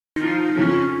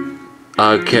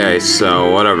Okay,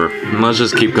 so whatever. Let's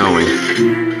just keep going.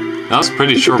 That was a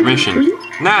pretty short mission.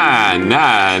 Nah,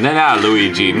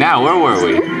 Luigi. Now, where were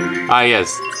we? Ah,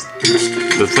 yes.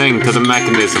 The thing, to the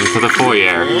mechanism, to the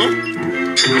foyer.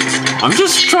 I'm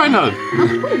just trying to...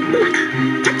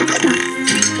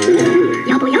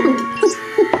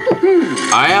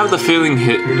 I have the feeling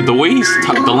the way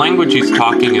the language he's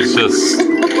talking is just...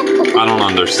 I don't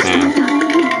understand.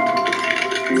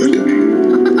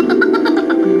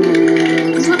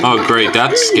 Oh, great,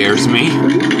 that scares me.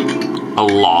 A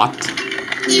lot.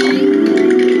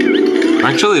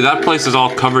 Actually, that place is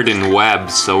all covered in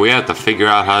webs, so we have to figure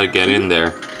out how to get in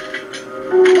there.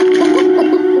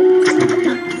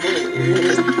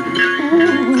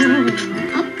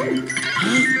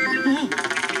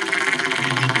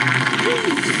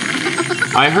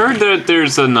 I heard that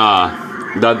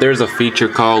there's a feature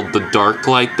called the dark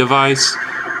light device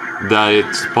that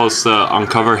it's supposed to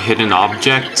uncover hidden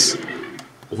objects.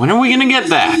 When are we gonna get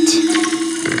that?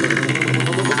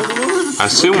 I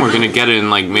assume we're gonna get it in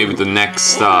like maybe the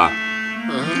next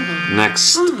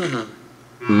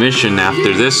mission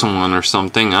after this one or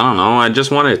something. I don't know. I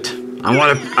just want it. I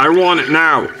want it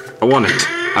now. I want it.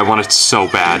 I want it so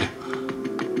bad.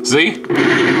 See?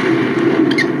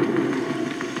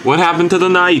 What happened to the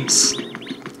knights?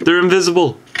 They're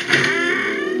invisible.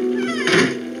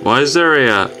 Why is there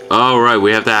a... Oh, right,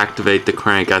 we have to activate the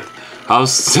crank. I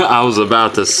was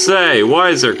about to say, why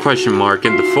is there a question mark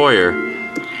in the foyer?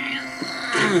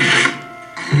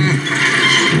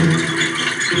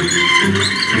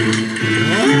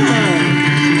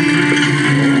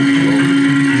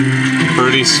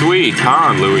 Pretty sweet,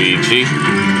 huh, Luigi?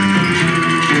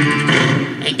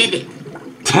 I did it.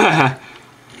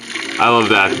 I love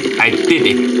that. I did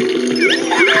it.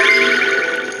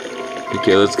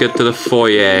 Okay, let's get to the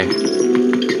foyer.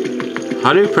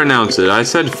 How do you pronounce it? I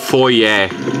said foyer.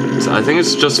 So I think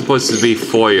it's just supposed to be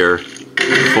foyer.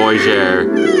 Foyer.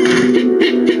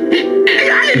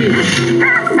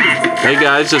 Hey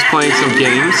guys, just playing some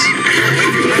games.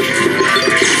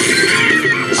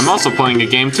 I'm also playing a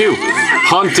game too.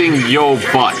 Hunting yo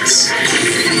butts.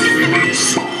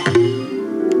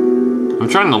 I'm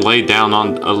trying to lay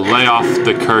off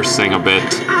the cursing a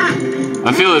bit.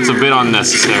 I feel it's a bit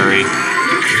unnecessary.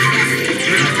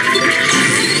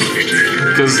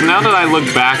 Because now that I look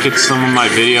back at some of my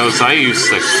videos, I used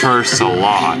to curse a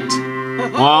lot.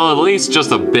 Well, at least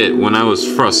just a bit when I was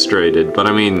frustrated, but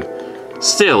I mean,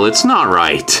 still, it's not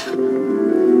right.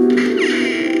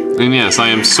 And yes, I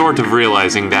am sort of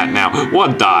realizing that now.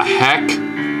 What the heck?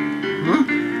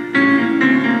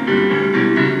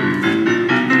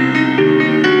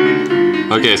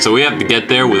 Okay, so we have to get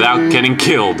there without getting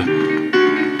killed.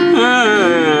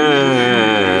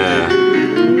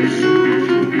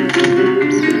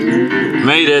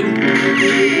 Made it.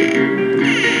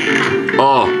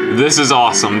 Oh, this is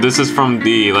awesome. This is from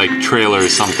the, like, trailer or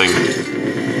something.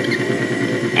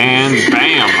 And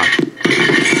bam.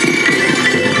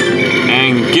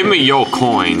 And give me your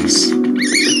coins.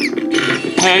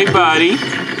 Hey, buddy.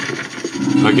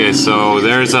 Okay, so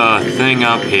there's a thing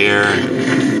up here.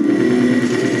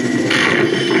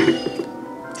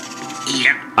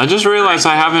 I just realized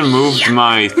I haven't moved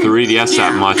my 3DS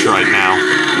that much right now.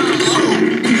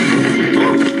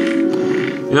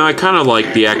 You know, I kind of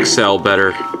like the XL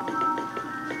better.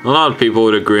 A lot of people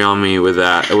would agree on me with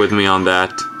me on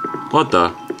that. What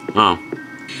the? Oh.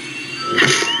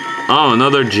 Oh,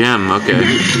 another gem. Okay.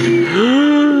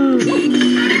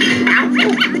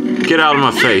 Get out of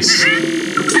my face.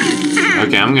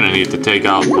 Okay, I'm gonna need to take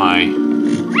out my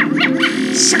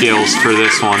skills for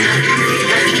this one.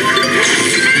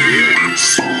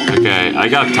 Okay, I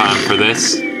got time for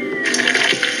this.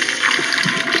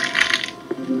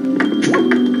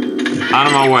 Out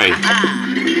of my way.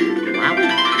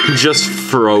 Just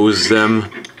froze them.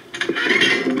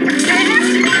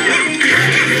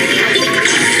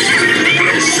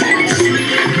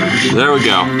 There we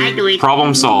go.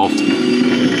 Problem solved.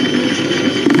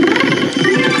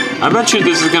 I bet you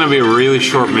this is gonna be a really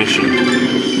short mission.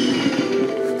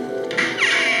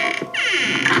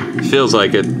 Feels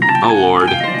like it. Oh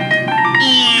lord.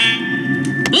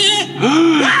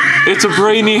 It's a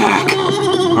brainiac!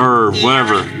 Or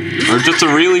whatever. Or just a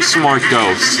really smart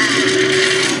ghost.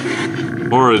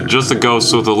 Or just a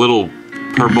ghost with a little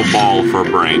purple ball for a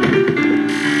brain.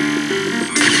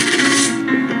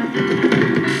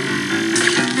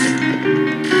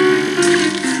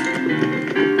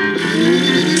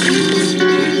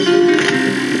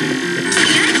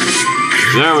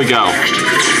 There we go.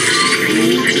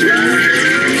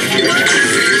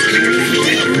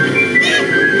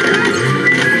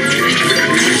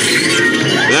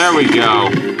 There we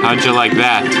go. How'd you like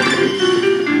that?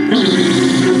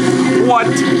 What?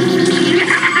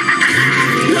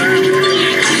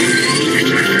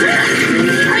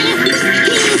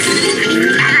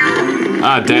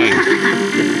 Ah, dang.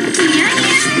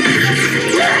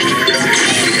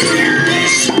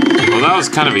 Well, that was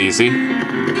kind of easy.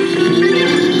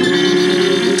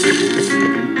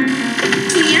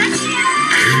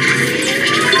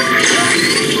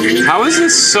 How is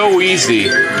this so easy?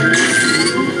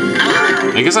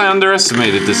 I guess I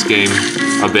underestimated this game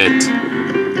a bit.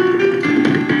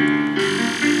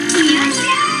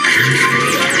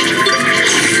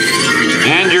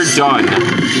 And you're done.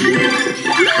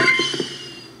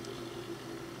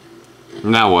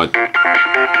 Now what?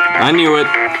 I knew it.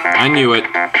 I knew it.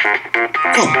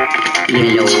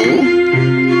 Hello?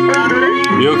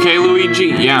 You okay, Luigi?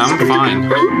 Yeah, I'm fine.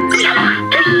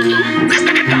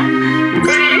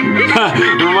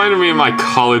 Reminded me of my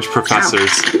college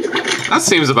professors. That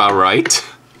seems about right.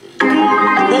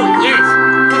 Oh, yes!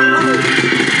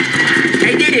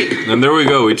 I did it! And there we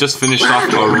go. We just finished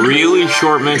off a really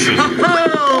short mission.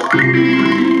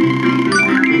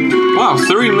 Wow,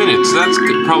 3 minutes. That's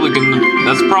probably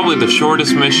the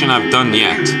shortest mission I've done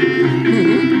yet.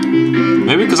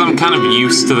 Maybe because I'm kind of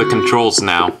used to the controls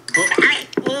now.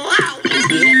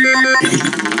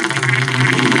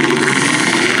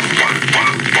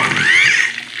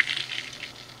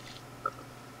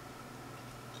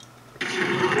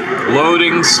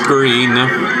 Loading screen.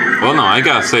 Well, no, I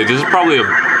gotta say, this is probably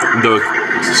the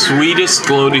sweetest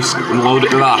loading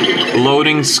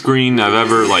screen I've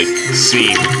ever, like,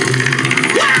 seen.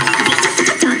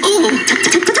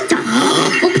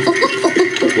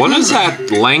 What is that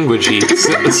language he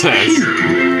says?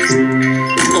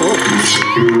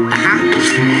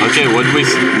 Okay, what'd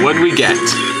we get?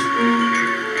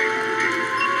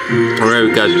 Alright,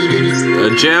 we got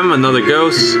a gem, another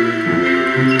ghost.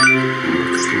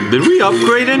 Did we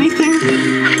upgrade anything?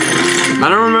 I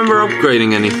don't remember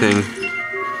upgrading anything.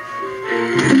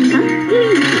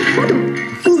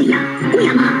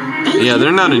 Yeah,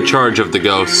 they're not in charge of the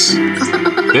ghosts.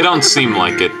 They don't seem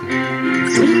like it.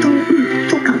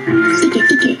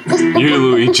 You,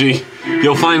 Luigi,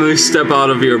 you'll finally step out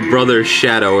of your brother's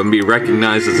shadow and be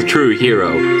recognized as a true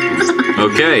hero.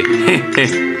 Okay.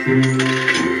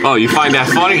 Oh, you find that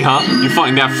funny, huh? You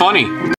find that funny?